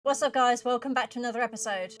What's up guys, welcome back to another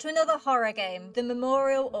episode, to another horror game, The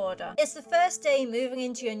Memorial Order. It's the first day moving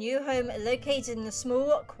into your new home located in the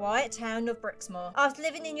small, quiet town of Bricksmore. After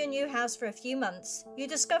living in your new house for a few months, you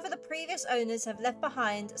discover the previous owners have left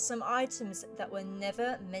behind some items that were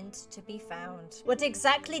never meant to be found. What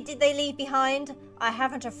exactly did they leave behind? I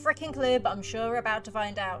haven't a freaking clue, but I'm sure we're about to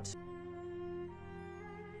find out.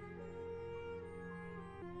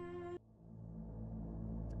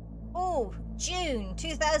 Oh, June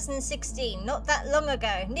 2016, not that long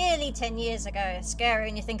ago, nearly 10 years ago. Scary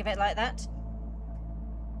when you think of it like that.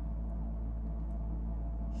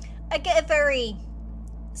 I get a very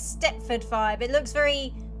Stepford vibe. It looks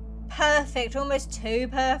very perfect, almost too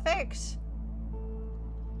perfect.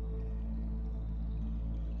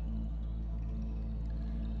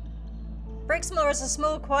 Bricksmore is a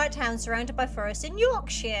small, quiet town surrounded by forest in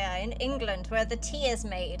Yorkshire, in England, where the tea is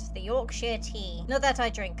made. The Yorkshire tea. Not that I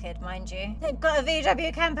drink it, mind you. They've got a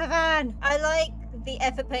VW camper van! I like the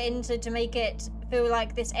effort put into to make it feel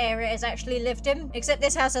like this area is actually lived in. Except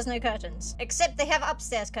this house has no curtains. Except they have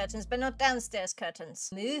upstairs curtains, but not downstairs curtains.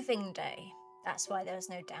 Moving day. That's why there was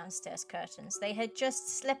no downstairs curtains. They had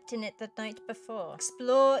just slept in it the night before.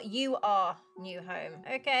 Explore your new home.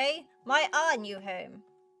 Okay, my new home.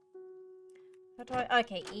 How do I...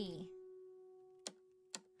 Okay, E.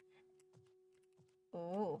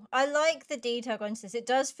 Oh, I like the detail going to this. It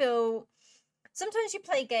does feel... Sometimes you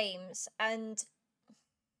play games and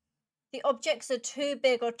the objects are too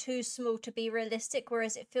big or too small to be realistic,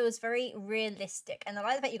 whereas it feels very realistic. And I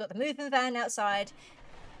like the fact you've got the moving van outside.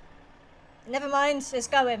 Never mind, it's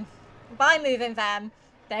going. Bye, moving van.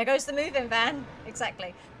 There goes the moving van.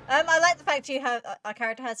 Exactly. I like the fact you have... Our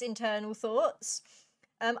character has internal thoughts.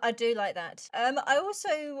 I do like that. I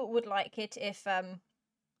also would like it if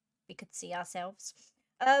we could see ourselves.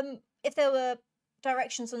 If there were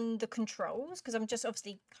directions on the controls, because I'm just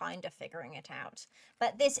obviously kind of figuring it out.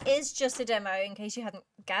 But this is just a demo in case you hadn't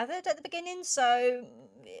gathered at the beginning, so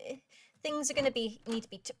things are going to need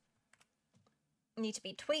to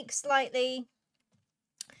be tweaked slightly.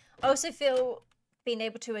 I also feel being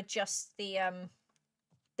able to adjust the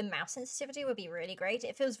mouse sensitivity would be really great.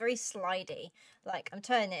 It feels very slidey. Like I'm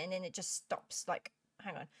turning it and then it just stops. Like,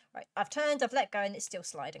 hang on. Right, I've turned, I've let go and it's still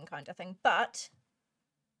sliding kind of thing. But,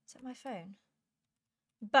 is that my phone?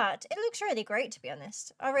 But it looks really great to be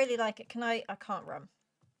honest. I really like it. I can't run.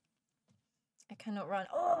 I cannot run.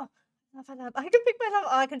 Oh, lava lamp. I can pick my lava.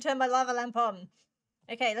 Oh, I can turn my lava lamp on.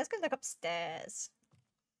 Okay, let's go look upstairs.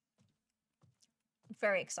 I'm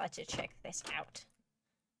very excited to check this out.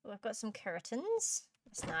 Oh, I've got some curtains.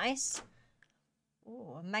 That's nice.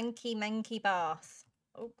 Oh, a manky bath.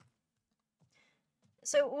 Oh.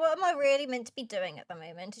 So what am I really meant to be doing at the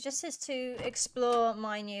moment? It just says to explore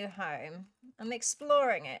my new home. I'm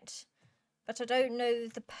exploring it, but I don't know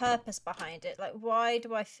the purpose behind it. Like, why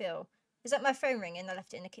do I feel... Is that my phone ringing? I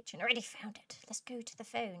left it in the kitchen. I already found it. Let's go to the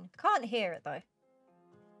phone. Can't hear it, though.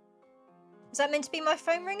 Is that meant to be my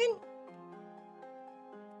phone ringing?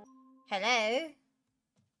 Hello?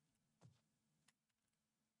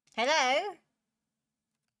 Hello?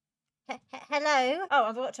 Hello? Oh, I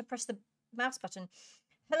forgot to press the mouse button.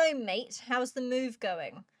 Hello, mate. How's the move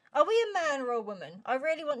going? Are we a man or a woman? I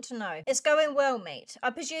really want to know. It's going well, mate. I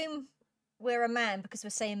presume we're a man because we're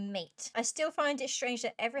saying mate. I still find it strange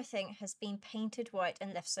that everything has been painted white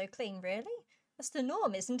and left so clean. Really? That's the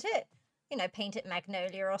norm, isn't it? You know, paint it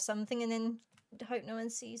magnolia or something and then hope no one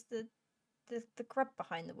sees the grub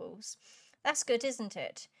behind the walls. That's good, isn't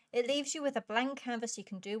it? It leaves you with a blank canvas you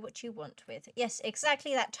can do what you want with. Yes,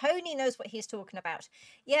 exactly that. Tony knows what he's talking about.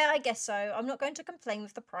 Yeah, I guess so. I'm not going to complain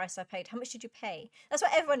with the price I paid. How much did you pay? That's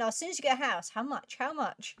what everyone asks. As soon as you get a house, how much? How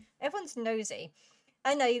much? Everyone's nosy.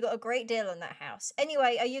 I know you got a great deal on that house.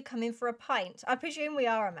 Anyway, are you coming for a pint? I presume we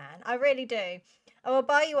are a man. I really do. I will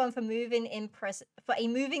buy you one for a moving in present.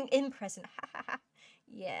 Ha ha ha.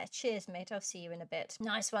 Yeah, cheers, mate. I'll see you in a bit.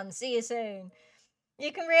 Nice one. See you soon.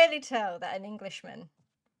 You can really tell that an Englishman...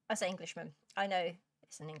 I say Englishman. I know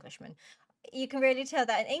it's an Englishman. You can really tell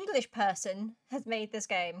that an English person has made this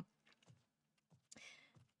game.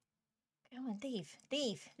 Go on, leave.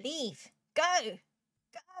 Go.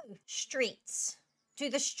 Streets. Do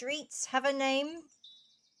the streets have a name?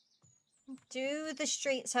 Do the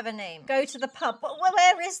streets have a name? Go to the pub.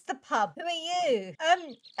 Where is the pub? Who are you? I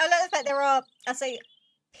like the fact there are, I say,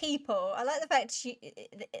 people. I like the fact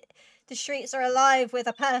the streets are alive with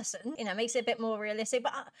a person. You know, makes it a bit more realistic.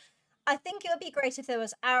 But I think it would be great if there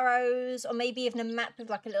was arrows or maybe even a map with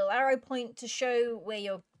like a little arrow point to show where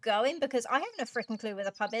you're going, because I haven't a freaking clue where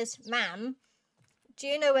the pub is. Ma'am, do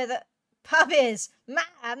you know where the pub is?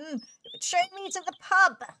 Ma'am, show me to the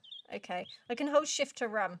pub. Okay. I can hold shift to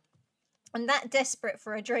run. I'm that desperate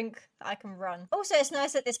for a drink that I can run. Also, it's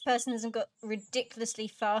nice that this person hasn't got ridiculously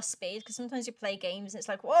fast speed, because sometimes you play games and it's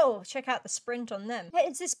like, whoa, check out the sprint on them. Hey,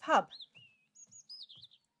 it's this pub.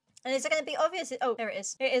 And is it going to be obvious? Oh, there it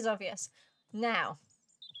is. It is obvious. Now,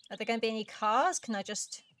 are there going to be any cars? Can I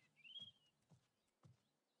just...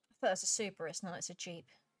 I thought it was a Subaru. It's not. It's a Jeep.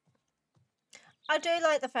 I do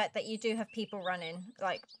like the fact that you do have people running.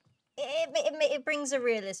 Like, it brings a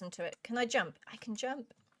realism to it. Can I jump? I can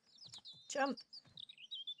jump. Jump.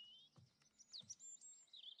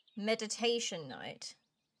 Meditation night.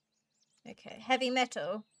 Okay. Heavy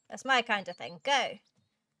metal. That's my kind of thing. Go.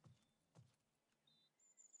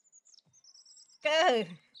 Go.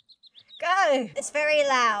 Go. It's very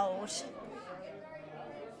loud.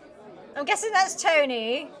 I'm guessing that's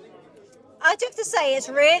Tony. I do have to say, it's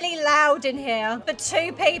really loud in here for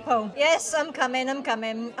 2 people. Yes, I'm coming, I'm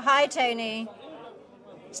coming. Hi, Tony.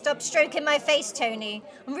 Stop stroking my face, Tony.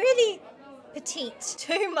 I'm really petite.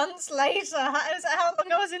 2 months later. Is that how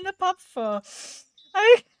long I was in the pub for?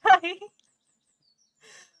 Okay.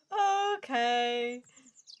 Okay.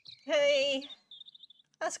 Hey.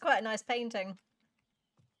 That's quite a nice painting.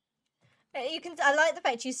 You can. I like the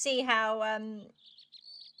fact you see how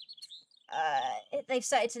they've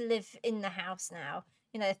started to live in the house now.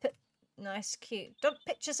 You know, they've put nice, cute dog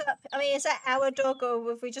pictures up. I mean, is that our dog,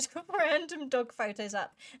 or have we just got random dog photos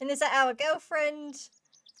up? And is that our girlfriend?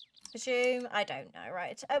 Presume? I don't know,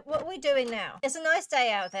 right? What are we doing now? It's a nice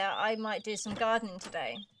day out there. I might do some gardening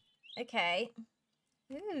today. Okay.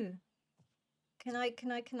 Ooh. Can I?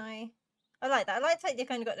 I like that. I like the fact they've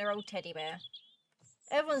kind of got their old teddy bear.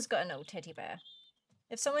 Everyone's got an old teddy bear.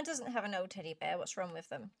 If someone doesn't have an old teddy bear, what's wrong with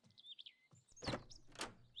them?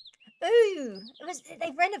 Ooh,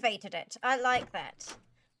 they've renovated it. I like that.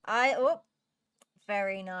 Oh,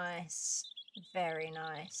 very nice. Very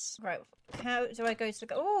nice. Right, how do I go to the...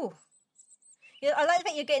 Oh, yeah, I like the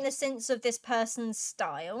fact you're getting a sense of this person's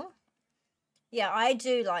style. Yeah, I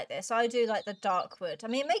do like this. I do like the dark wood. I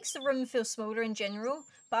mean, it makes the room feel smaller in general,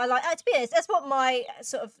 but I like... to be honest, that's what my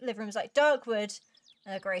sort of living room is like. Dark wood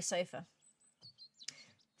and a grey sofa.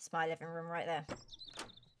 It's my living room right there.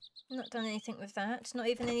 Not done anything with that. Not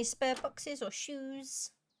even any spare boxes or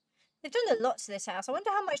shoes. They've done a lot to this house. I wonder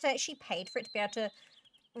how much they actually paid for it to be able to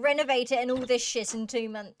renovate it and all this shit in 2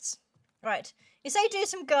 months. Right. You say do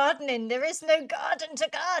some gardening. There is no garden to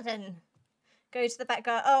garden. Go to the back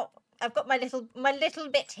garden. Oh, I've got my little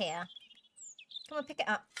bit here. Come on, pick it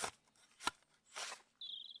up.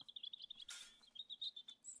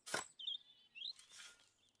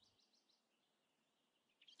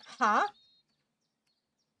 Huh?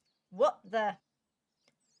 What the?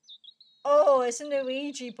 Oh, it's an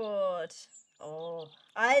Ouija board. Oh,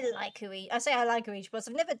 I like Ouija. I say I like Ouija boards.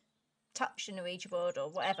 I've never touched an Ouija board or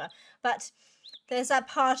whatever, but there's that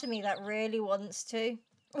part of me that really wants to.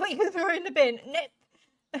 What, you gonna throw it in the bin?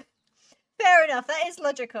 Nope. Fair enough. That is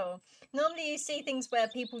logical. Normally you see things where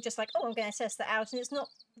people just like, oh, I'm going to test that out, and it's not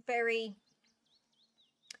very...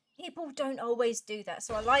 People don't always do that.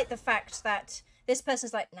 So I like the fact that this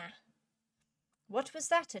person's like, nah. What was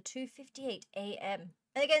that at 2:58 a.m.?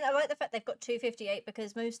 And again, I like the fact they've got 2:58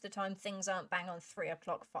 because most of the time things aren't bang on 3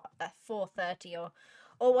 o'clock, 4:30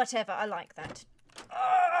 or whatever. I like that.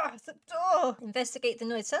 Ah, the door! Investigate the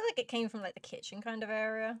noise. Sounds like it came from like the kitchen kind of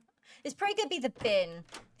area. It's probably going to be the bin.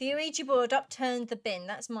 The Ouija board upturned the bin.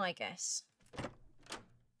 That's my guess.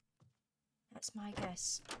 That's my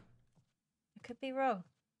guess. I could be wrong.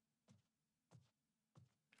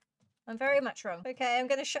 I'm very much wrong. Okay, I'm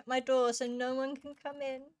going to shut my door so no one can come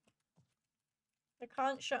in. I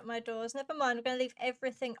can't shut my doors. Never mind, I'm going to leave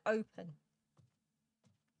everything open.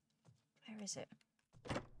 Where is it?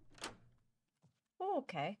 Oh,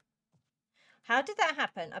 okay. How did that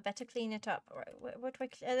happen? I better clean it up. All right, what do I...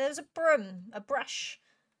 there's a broom, a brush.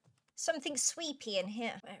 Something sweepy in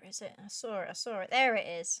here. Where is it? I saw it. There it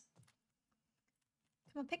is.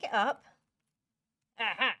 Come on, pick it up.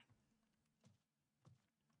 Aha!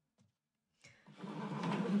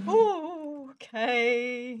 Ooh,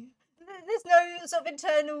 okay. There's no sort of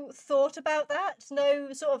internal thought about that.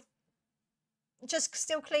 No sort of just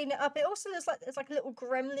still clean it up. It also looks like there's like a little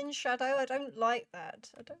gremlin shadow. I don't like that.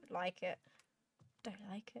 I don't like it. Don't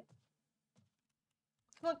like it.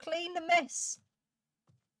 Come on, clean the mess.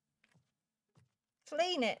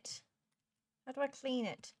 Clean it. How do I clean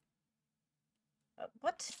it?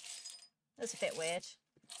 What? That's a bit weird.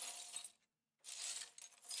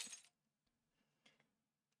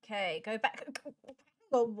 Okay, go back.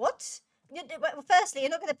 Well, what? Well, firstly, you're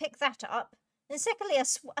not going to pick that up. And secondly, I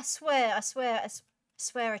swear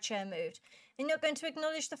a chair moved. You're not going to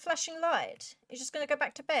acknowledge the flashing light? You're just going to go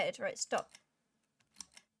back to bed? Right, stop.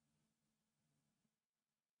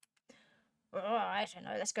 Oh, I don't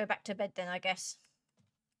know. Let's go back to bed then, I guess.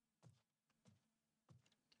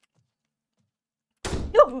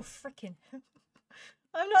 Oh, freaking.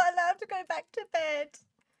 I'm not allowed to go back to bed.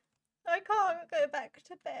 I can't go back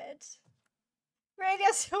to bed. Really?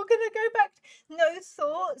 I'm still gonna go back? No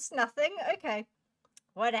thoughts? Nothing? Okay.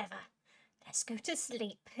 Whatever. Let's go to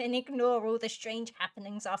sleep and ignore all the strange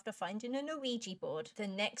happenings after finding a Ouija board. The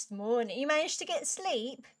next morning, you managed to get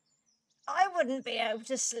sleep? I wouldn't be able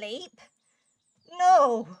to sleep.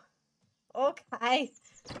 No. Okay.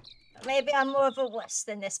 Maybe I'm more of a wuss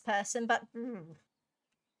than this person, but...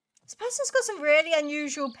 This person's got some really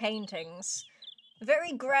unusual paintings.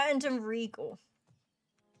 Very grand and regal.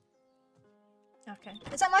 Okay.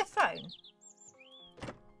 Is that my phone?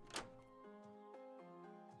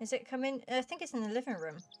 Is it coming? I think it's in the living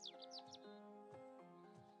room.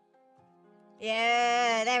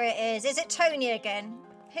 Yeah, there it is. Is it Tony again?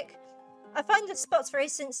 I find the spot's very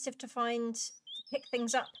sensitive to pick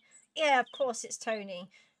things up. Yeah, of course it's Tony.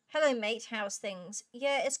 Hello, mate. How's things?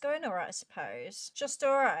 Yeah, it's going alright, I suppose. Just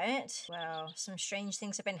alright. Well, some strange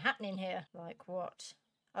things have been happening here. Like what?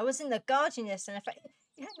 I was in the garden yesterday,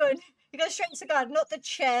 and hang on. You go straight into the garden, not the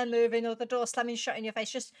chair moving or the door slamming shut in your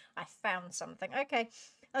face. Just, I found something. Okay.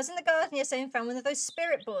 I was in the garden yesterday and found one of those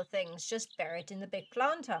spirit board things just buried in the big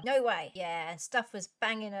planter. No way. Yeah, stuff was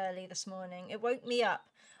banging early this morning. It woke me up.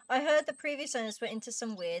 I heard the previous owners were into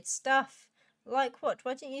some weird stuff. Like what?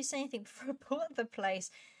 Why didn't you say anything before I bought the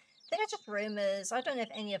place? They're just rumours. I don't know if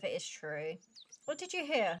any of it is true. What did you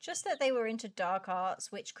hear? Just that they were into dark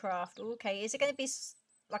arts, witchcraft. Okay, is it going to be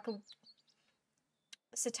like a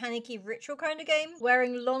satanic-y ritual kind of game?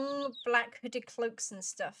 Wearing long black hooded cloaks and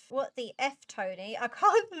stuff. What the F, Tony? I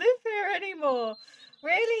can't live here anymore.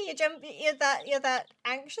 Really? You're that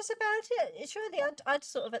anxious about it? Surely I'd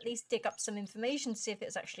sort of at least dig up some information to see if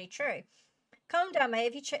it's actually true. Calm down, mate.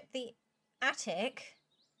 Have you checked the attic?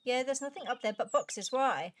 Yeah, there's nothing up there but boxes.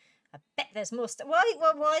 Why? I bet there's more stuff. Why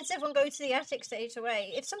does everyone go to the attic straight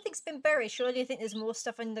away? If something's been buried, surely you think there's more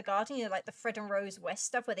stuff in the garden, you know, like the Fred and Rose West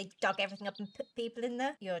stuff where they dug everything up and put people in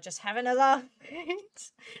there? You're just having a laugh.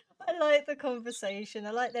 I like the conversation.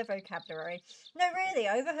 I like their vocabulary. No, really,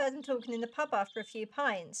 I overheard them talking in the pub after a few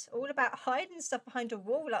pints. All about hiding stuff behind a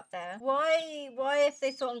wall up there. Why if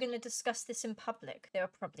they thought I'm going to discuss this in public? They were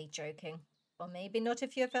probably joking. Or maybe not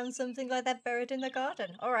if you found something like that buried in the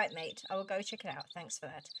garden. All right, mate. I will go check it out. Thanks for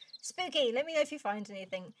that. Spooky, let me know if you find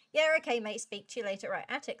anything. Yeah, okay, mate. Speak to you later. Right,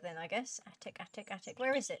 attic then, I guess. Attic.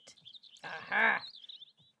 Where is it? Aha!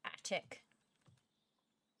 Attic.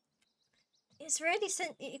 It's really...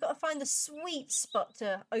 You've got to find the sweet spot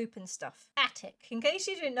to open stuff. Attic. In case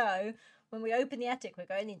you didn't know, when we open the attic, we're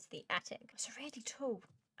going into the attic. It's a really tall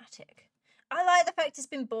attic. I like the fact it's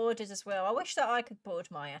been boarded as well. I wish that I could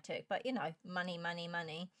board my attic, but you know, money.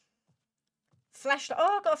 Flashlight.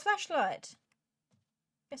 Oh, I've got a flashlight.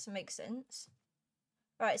 Guess it makes sense.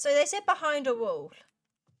 Right, so they said behind a wall.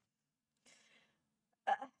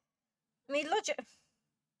 I mean, logic.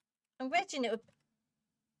 I'm wedging it.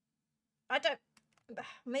 I don't.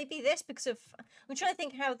 Maybe this because of. I'm trying to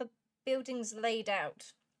think how the building's laid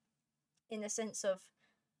out, in the sense of,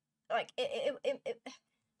 like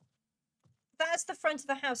that's the front of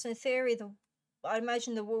the house. In theory, I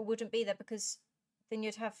imagine the wall wouldn't be there because then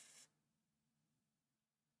you'd have,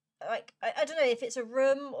 like, I don't know if it's a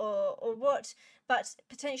room or what, but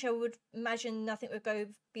potentially I would imagine nothing would go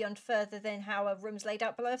beyond further than how a room's laid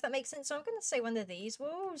out below, if that makes sense. So I'm going to say one of these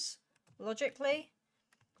walls, logically.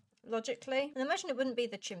 And imagine it wouldn't be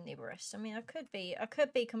the chimney breast. I mean, I could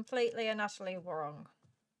be completely and utterly wrong.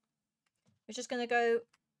 We're just going to go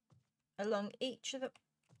along each of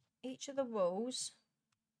the walls.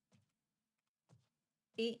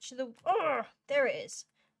 Oh, there it is.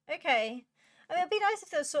 Okay. I mean, it'd be nice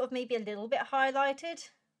if there was sort of maybe a little bit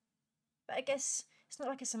highlighted. But I guess it's not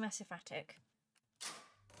like it's a massive attic.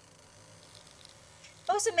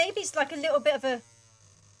 Also, maybe it's like a little bit of a...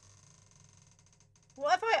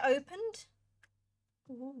 What have I opened?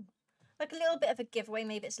 Ooh. Like a little bit of a giveaway.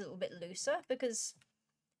 Maybe it's a little bit looser. Because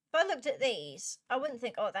if I looked at these, I wouldn't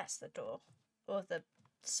think, oh, that's the door. Or the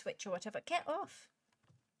switch or whatever. Get off.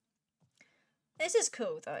 This is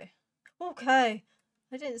cool though. Okay.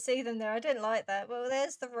 I didn't see them there. I didn't like that. Well,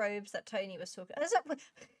 there's the robes that Tony was talking. They've got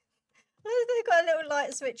a little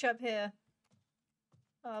light switch up here.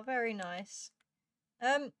 Oh, very nice.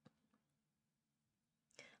 Oh,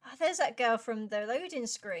 there's that girl from the loading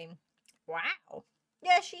screen. Wow.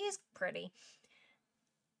 Yeah, she is pretty.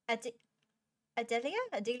 Adelia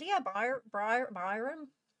Byram.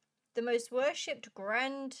 The most worshipped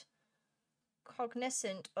grand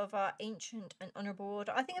cognizant of our ancient and honourable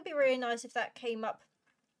order. I think it'd be really nice if that came up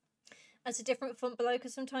as a different font below,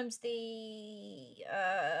 because sometimes the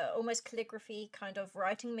almost calligraphy kind of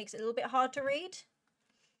writing makes it a little bit hard to read.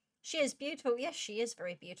 She is beautiful. Yes, she is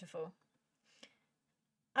very beautiful.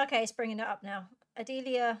 Okay, it's bringing it up now.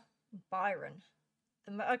 Adelia Byron.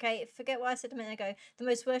 Okay, forget what I said a minute ago. The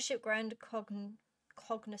most worshipped grand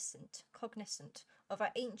cognizant of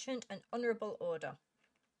our ancient and honourable order.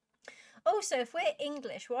 Also, if we're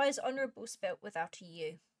English, why is honourable spelt without a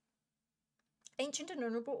U? Ancient and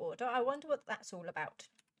honourable order. I wonder what that's all about.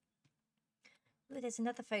 Oh, there's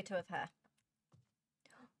another photo of her.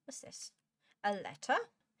 What's this? A letter.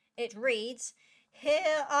 It reads,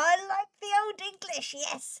 "Here, I like the old English,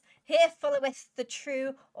 yes. Here followeth the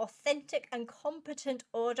true, authentic and competent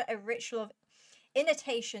order and ritual of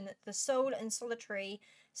initiation, the sole and solitary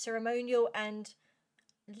ceremonial and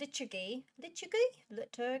liturgy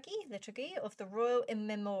of the Royal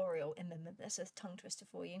Immemorial." That's a tongue twister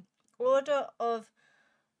for you. Order of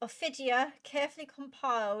Ophidia, carefully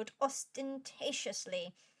compiled,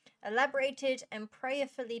 ostentatiously elaborated and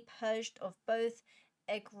prayerfully purged of both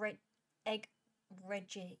egregious,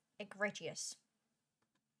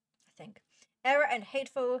 I think, error and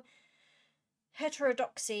hateful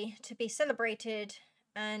heterodoxy, to be celebrated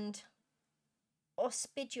and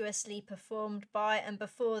auspiciously performed by and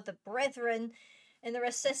before the brethren in the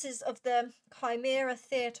recesses of the Chimera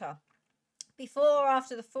Theatre, before or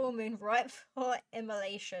after the full moon, ripe for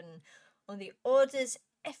immolation, on the order's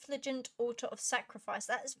effulgent altar of sacrifice.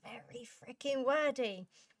 That is very freaking wordy.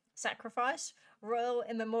 Sacrifice, Royal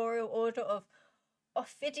Immemorial Order of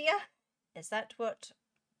Ophidia. Is that what?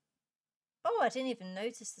 Oh, I didn't even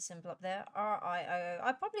notice the symbol up there. R-I-O.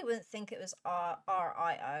 I probably wouldn't think it was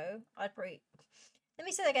R-I-O. I'd probably... Let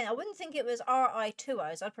me say that again. I wouldn't think it was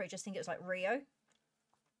R-I-2-O's. I'd probably just think it was like Rio.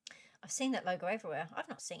 I've seen that logo everywhere. I've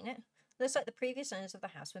not seen it. Looks like the previous owners of the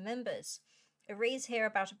house were members. It reads here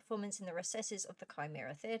about a performance in the recesses of the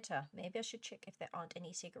Chimera Theatre. Maybe I should check if there aren't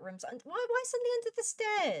any secret rooms. Why suddenly under the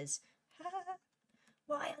stairs?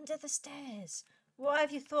 Why under the stairs? Why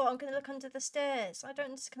have you thought I'm going to look under the stairs? I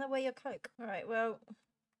don't understand. Can I wear your cloak? All right, well,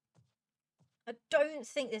 I don't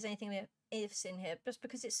think there's anything else in here, just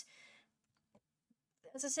because it's,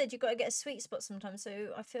 as I said, you've got to get a sweet spot sometimes,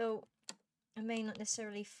 so I feel I may not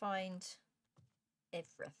necessarily find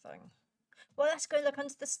everything. Well, let's go look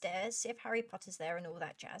under the stairs, see if Harry Potter's there and all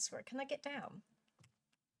that jazz. Where can I get down?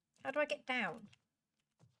 How do I get down?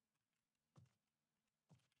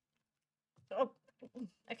 Oh,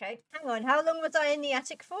 okay. Hang on. How long was I in the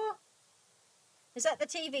attic for? Is that the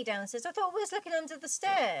TV downstairs? I thought we was looking under the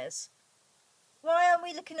stairs. Why aren't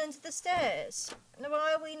we looking under the stairs?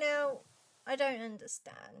 Why are we now? I don't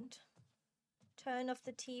understand. Turn off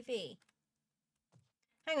the TV.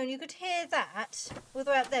 Hang on, you could hear that all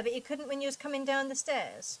the way up there, but you couldn't when you was coming down the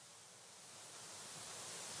stairs.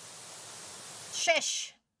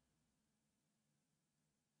 Shush!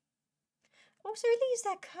 Also, who leaves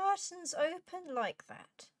their curtains open like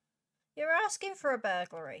that? You're asking for a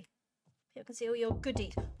burglary. You can see all your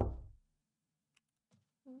goodies.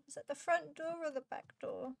 Is that the front door or the back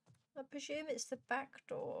door? I presume it's the back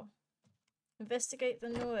door. Investigate the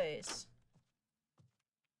noise.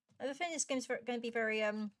 I have a feeling this game's going to be very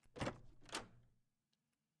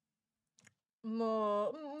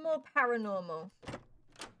more paranormal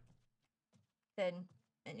than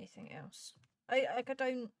anything else. I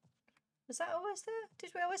don't. Was that always there?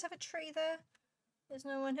 Did we always have a tree there? There's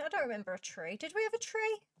no one here. I don't remember a tree. Did we have a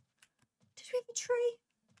tree? Did we have a tree?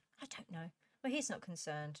 I don't know. Well, he's not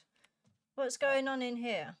concerned. What's going on in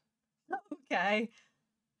here? Okay.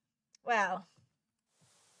 Well,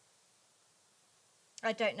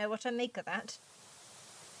 I don't know what I make of that.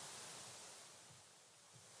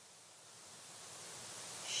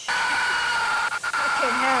 Fucking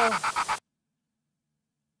hell.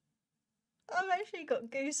 I've actually got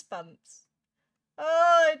goosebumps.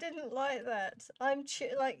 Oh, I didn't like that. I'm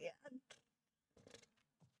like...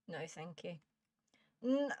 No, thank you.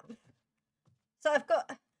 No. So I've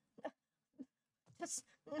got... Just...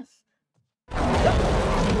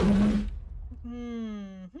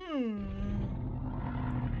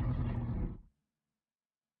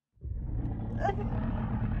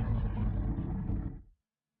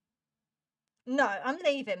 No, I'm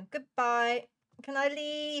leaving. Goodbye. Can I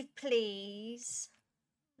leave, please?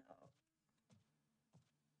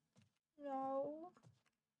 No.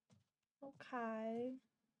 Okay.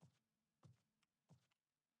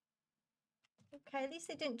 Okay, at least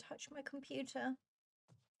they didn't touch my computer.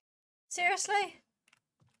 Seriously?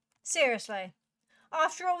 Seriously?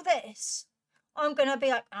 After all this? I'm gonna be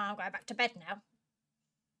like, oh, I'm going back to bed now.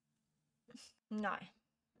 No.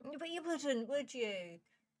 But you wouldn't, would you?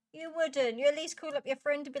 You wouldn't. You at least call up your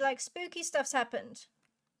friend to be like, spooky stuff's happened.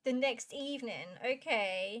 The next evening,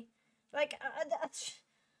 okay. Like,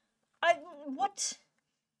 what?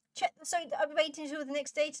 Check. So I'm waiting until the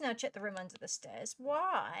next day to now check the room under the stairs.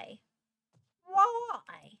 Why?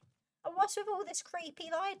 Why? And what's with all this creepy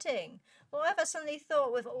lighting? Well, I've suddenly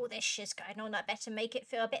thought, with all this shit going on, I better make it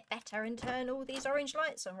feel a bit better and turn all these orange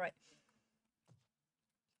lights on. Right.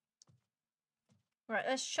 Right,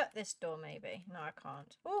 let's shut this door, maybe. No, I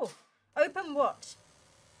can't. Oh, open what?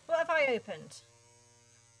 What have I opened?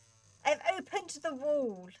 I've opened the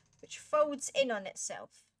wall, which folds in on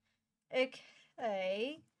itself.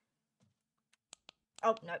 Okay.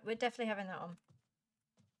 Oh, no, we're definitely having that on.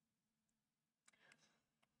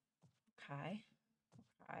 Okay.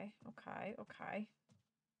 Okay, okay, okay.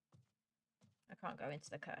 I can't go into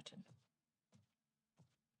the curtain.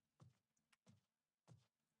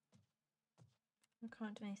 I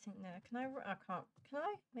can't do anything there. Can I? I can't. Can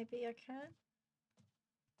I? Maybe I can.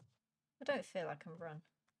 I don't feel I can run.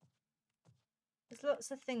 There's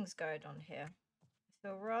lots of things going on here. I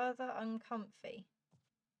feel rather uncomfy.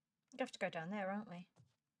 We have to go down there, aren't we?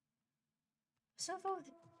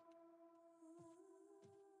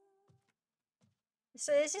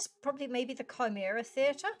 So is this probably maybe the Chimera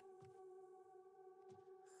Theatre?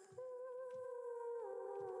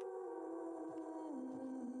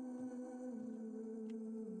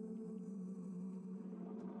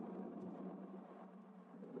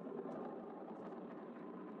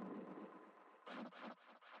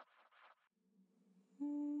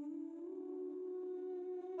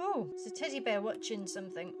 Oh, it's a teddy bear watching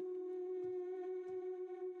something.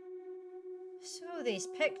 So these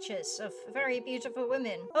pictures of very beautiful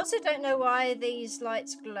women. Also don't know why these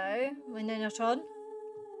lights glow when they're not on.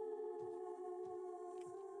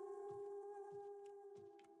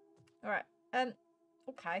 Alright,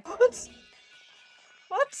 okay. What?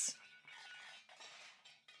 What?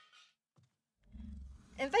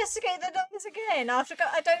 Investigate the noise again after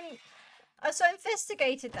so I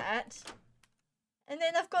investigated that. And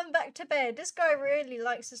then I've gone back to bed. This guy really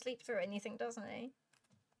likes to sleep through anything, doesn't he?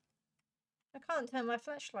 I can't turn my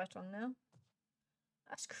flashlight on now.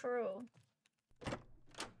 That's cruel.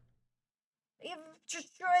 You've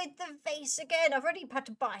destroyed the vase again. I've already had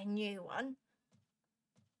to buy a new one.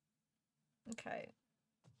 Okay.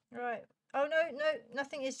 Right. Oh, no,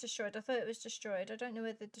 nothing is destroyed. I thought it was destroyed. I don't know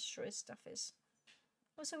where the destroyed stuff is.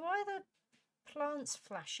 Also, why are the plants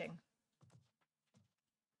flashing?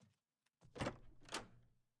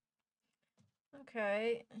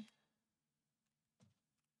 Okay.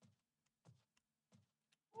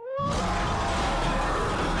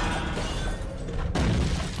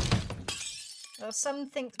 Well,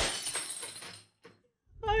 something...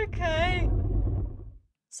 Okay.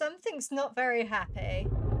 Something's not very happy.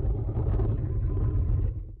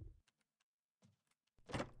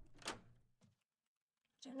 I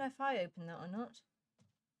don't know if I opened that or not.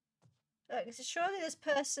 Look, surely this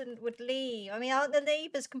person would leave. I mean, aren't the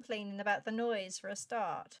neighbours complaining about the noise for a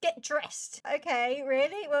start? Get dressed. Okay,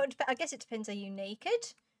 really? Well, I guess it depends. Are you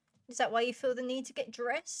naked? Is that why you feel the need to get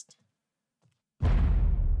dressed?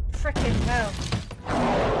 Frickin' hell.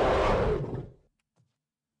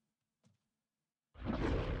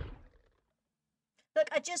 Look,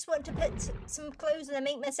 I just want to put some clothes on and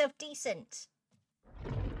make myself decent.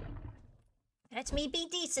 Let me be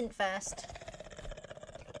decent first.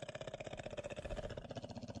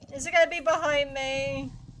 Is it going to be behind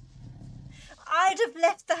me? I'd have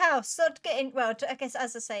left the house. Not getting... Well, I guess,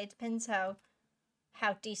 as I say, it depends how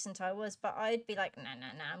decent I was. But I'd be like, nah,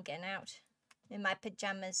 I'm getting out. In my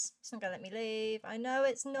pyjamas. It's not going to let me leave. I know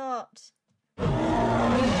it's not.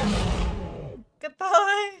 Goodbye.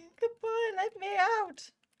 Goodbye. Let me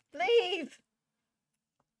out. Leave.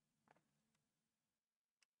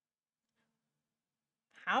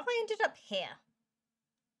 How have I ended up here?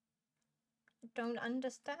 I don't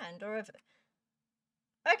understand. Or if...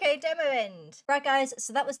 Okay, demo end. Right guys,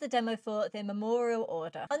 so that was the demo for the Immemorial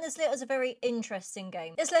Order. Honestly, it was a very interesting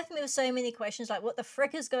game. It's left me with so many questions like what the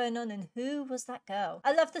frick is going on and who was that girl?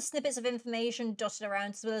 I love the snippets of information dotted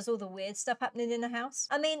around as well as all the weird stuff happening in the house.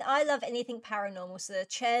 I mean, I love anything paranormal, so the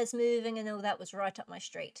chairs moving and all that was right up my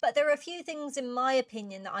street. But there are a few things in my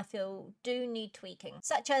opinion that I feel do need tweaking,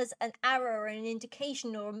 such as an arrow or an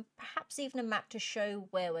indication or perhaps even a map to show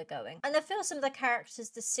where we're going. And I feel some of the characters'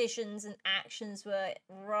 decisions and actions were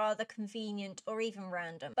rather convenient or even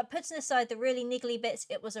random. But putting aside the really niggly bits,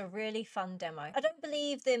 it was a really fun demo. I don't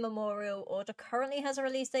believe the Immemorial order currently has a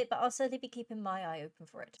release date, but I'll certainly be keeping my eye open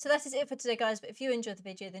for it. So that is it for today, guys, but if you enjoyed the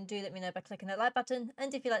video, then do let me know by clicking that like button,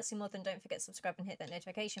 and if you'd like to see more, then don't forget to subscribe and hit that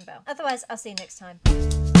notification bell. Otherwise, I'll see you next time.